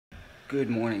Good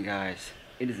morning, guys.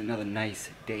 It is another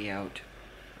nice day out.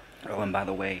 Oh, and by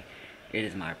the way, it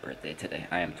is my birthday today.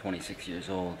 I am 26 years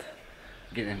old.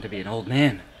 Getting to be an old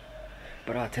man.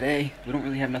 But today, we don't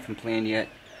really have nothing planned yet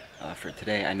for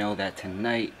today. I know that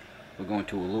tonight we're going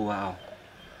to a luau.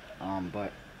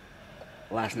 But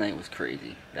last night was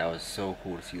crazy. That was so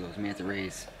cool to see those manta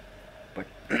rays. But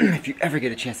if you ever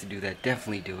get a chance to do that,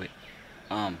 definitely do it.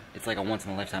 It's like a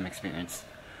once-in-a-lifetime experience.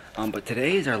 But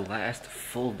today is our last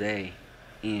full day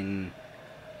in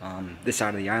this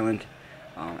side of the island.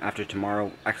 After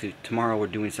tomorrow, actually tomorrow we're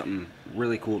doing something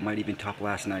really cool. It might even top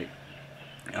last night.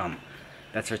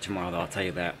 That's for tomorrow though, I'll tell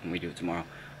you that when we do it tomorrow.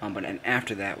 But and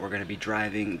after that we're going to be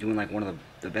driving, doing like one of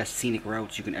the best scenic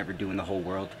routes you can ever do in the whole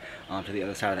world to the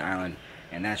other side of the island.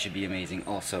 And that should be amazing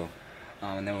also.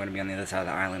 And then we're going to be on the other side of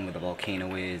the island where the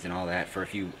volcano is and all that for a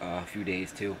few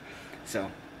days too.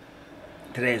 So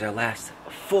today is our last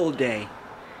full day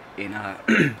in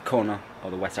Kona,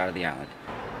 or the west side of the island.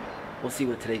 We'll see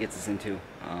what today gets us into,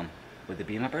 with it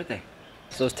being my birthday.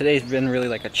 So today's been really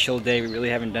like a chill day. We really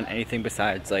haven't done anything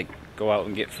besides like go out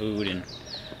and get food, and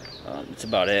that's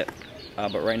about it.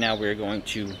 But right now we're going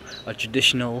to a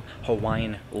traditional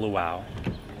Hawaiian luau.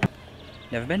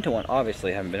 Never been to one,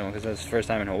 obviously. I haven't been to one because that's the first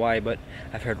time in Hawaii, but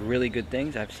I've heard really good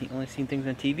things. I've only seen things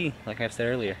on TV, like I've said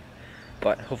earlier.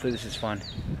 But hopefully this is fun.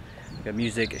 We got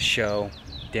music, a show,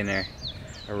 dinner,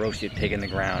 a roasted pig in the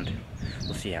ground.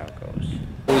 We'll see how it goes.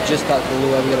 We just got to the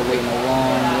luau. We gotta wait in a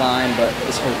long line, but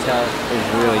this hotel is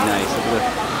really nice. Look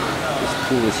at this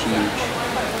pool is huge.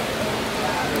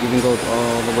 It even goes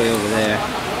all the way over there.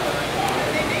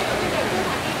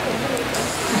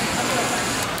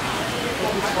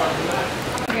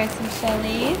 We got some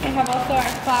Shelly. They have also our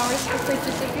flowers for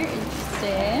purchase if you're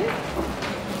interested.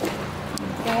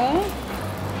 Go.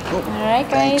 Alright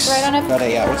guys, right on up. Got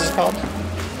a, what's this called?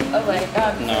 Oh, like,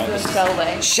 no, the shell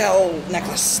leg. Shell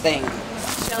necklace thing.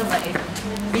 Shell leg.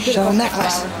 Shell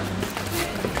necklace.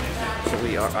 So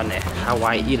we are on the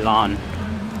Hawaii lawn.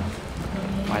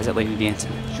 Why is that lady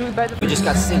dancing? We just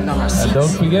got sitting on our seats. And don't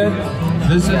forget,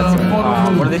 this is our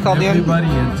photo. What are they called again?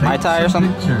 Mai Tai or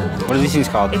something? What are these things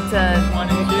called? It's a, I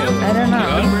don't know.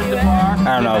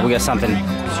 I don't know, we got something.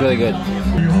 It's really good.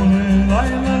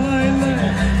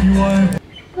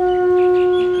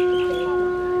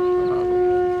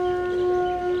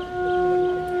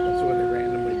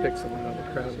 Someone out of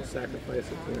the crowd and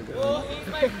sacrifice it to a god.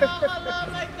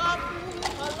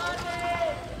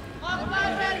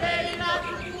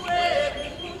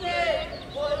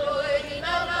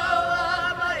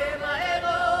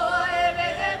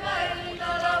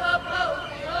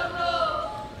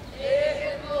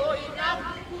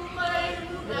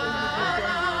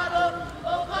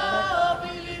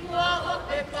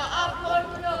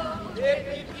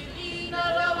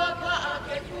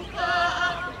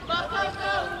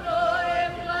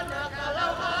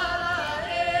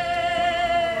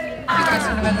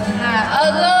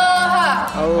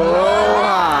 Aloha! Aloha!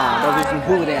 Those are some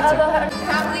hula dancing.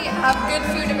 Family, have good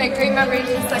food and make great memories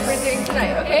just like we're doing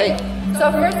tonight, okay?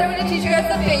 So first I'm going to teach you guys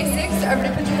the basics.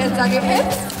 Everybody put your hands on your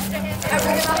hips. And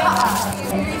we're going to ha'a.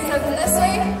 3 steps this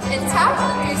way, and tap.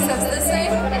 3 steps this way,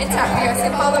 and tap. You guys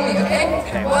can follow me, okay?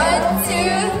 1,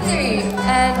 2, 3.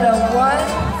 And 1,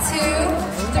 2,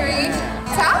 3.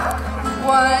 Tap.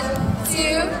 1,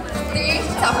 2, 3.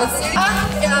 Tap. Let's do it.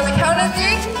 And on the count of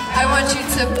 3, I want you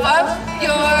to bump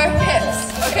your hips,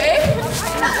 okay?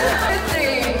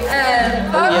 3,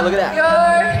 and bump look at that.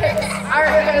 your hips.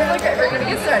 Alright guys, look at, we're gonna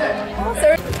get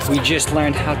started. We just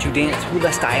learned how to dance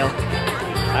hula style.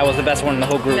 I was the best one in the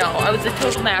whole group. No, I was a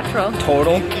total natural.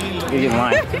 Total? You're getting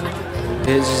lying.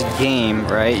 This is a game,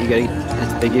 right? You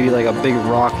gotta, they give you like a big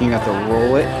rock and you have to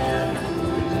roll it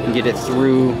and get it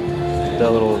through the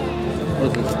little,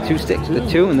 what is it, 2 sticks? The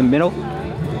 2 in the middle?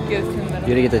 Goes to the middle.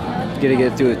 You gotta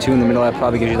get it through the 2 in the middle. That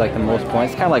probably gives you like the most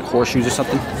points. It's kind of like horseshoes or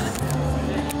something.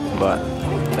 But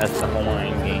that's the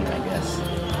Hawaiian game, I guess.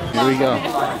 Here we go.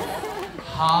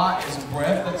 Ha is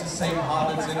breath. That's the same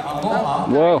ha that's in aloha.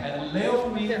 Whoa. And leo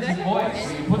means voice.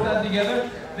 So you put that together.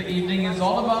 The evening is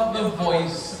all about the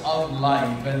voice of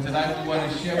life. And tonight we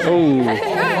want to share with you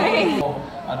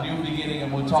a new beginning,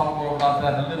 and we'll talk more about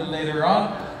that a little later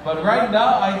on. But right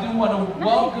now, I do want to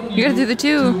welcome you. You gotta do the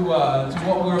 2. To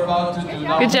what we're about to do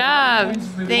now. Good job.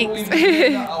 Thanks.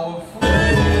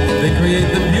 They create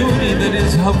the beauty that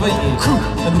is Hawaii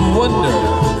and the wonder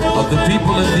of the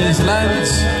people of these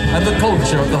lands and the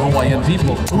culture of the Hawaiian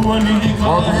people.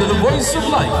 Welcome to the voice of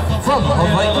life from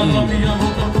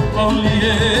Hawaii.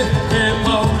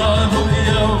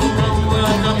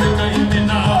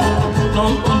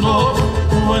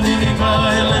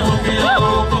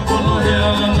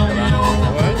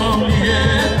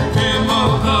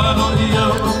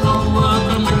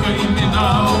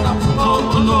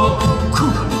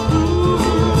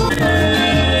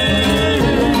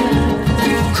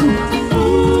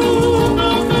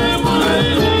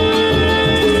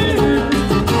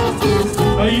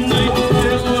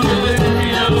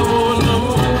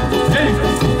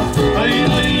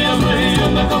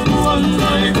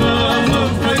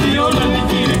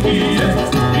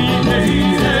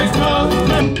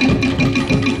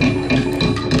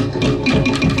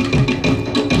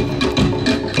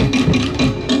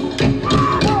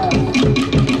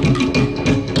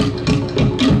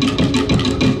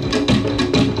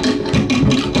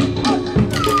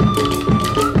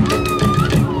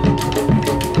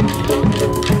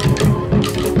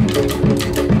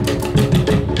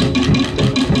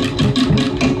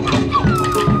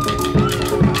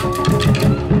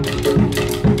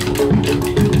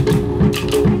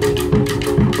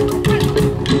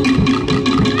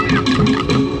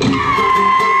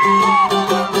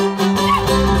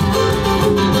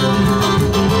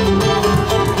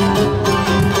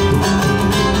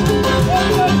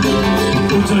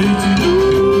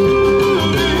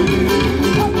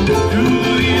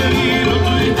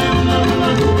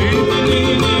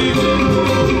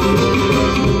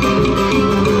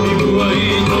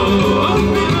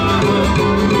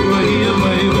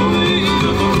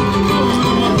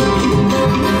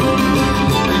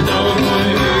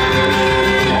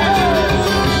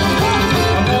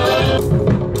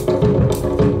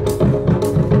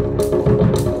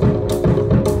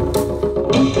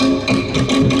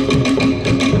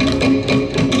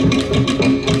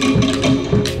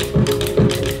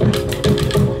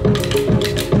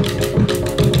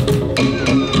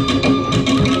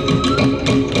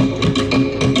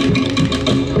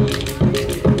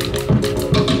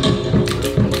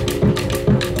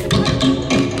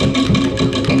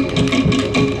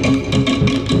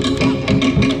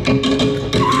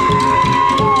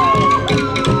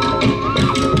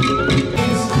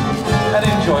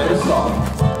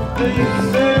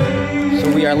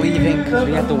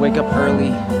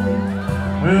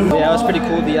 Yeah, it was pretty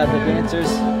cool. The dancers,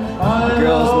 the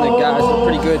girls and the guys were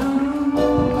pretty good.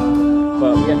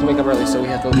 But we had to wake up early, so we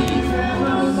had to leave.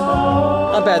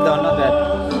 Not bad though, not bad.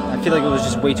 I feel like it was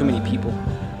just way too many people.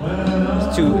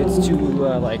 It's too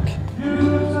like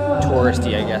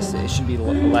touristy, I guess. It should be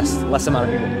less amount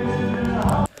of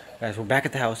people. Guys, we're back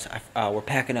at the house. We're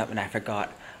packing up, and I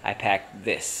forgot I packed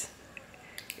this.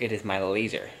 It is my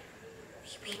laser.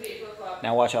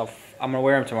 Now watch how I'm gonna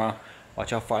wear them tomorrow.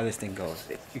 Watch how far this thing goes.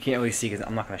 You can't really see because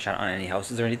I'm not gonna shine it on any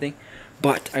houses or anything.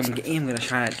 But I am gonna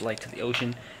shine it like to the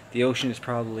ocean. The ocean is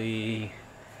probably,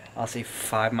 I'll say,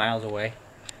 5 miles away.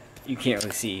 You can't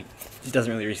really see. It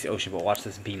doesn't really reach the ocean. But watch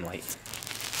this beam light.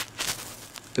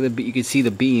 You can see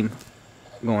the beam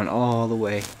going all the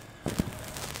way.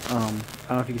 I don't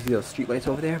know if you can see those street lights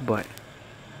over there, but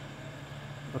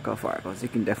look how far it goes.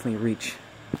 It can definitely reach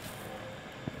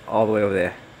all the way over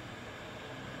there.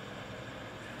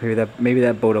 Maybe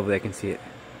that boat over there can see it.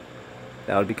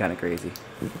 That would be kind of crazy.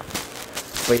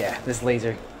 But yeah, this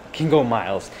laser can go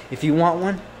miles. If you want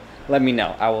one, let me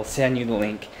know. I will send you the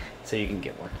link so you can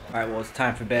get one. Alright, well, it's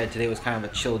time for bed. Today was kind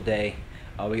of a chill day.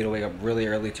 We're going to wake up really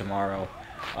early tomorrow.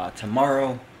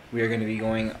 Tomorrow, we are going to be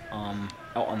going out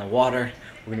on the water.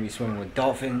 We're going to be swimming with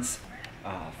dolphins,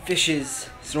 fishes,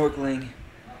 snorkeling.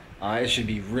 It should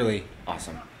be really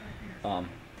awesome.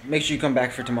 Make sure you come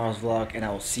back for tomorrow's vlog, and I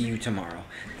will see you tomorrow.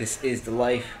 This is the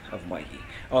Life of Mikey.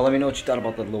 Oh, let me know what you thought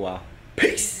about the luau.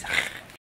 Peace!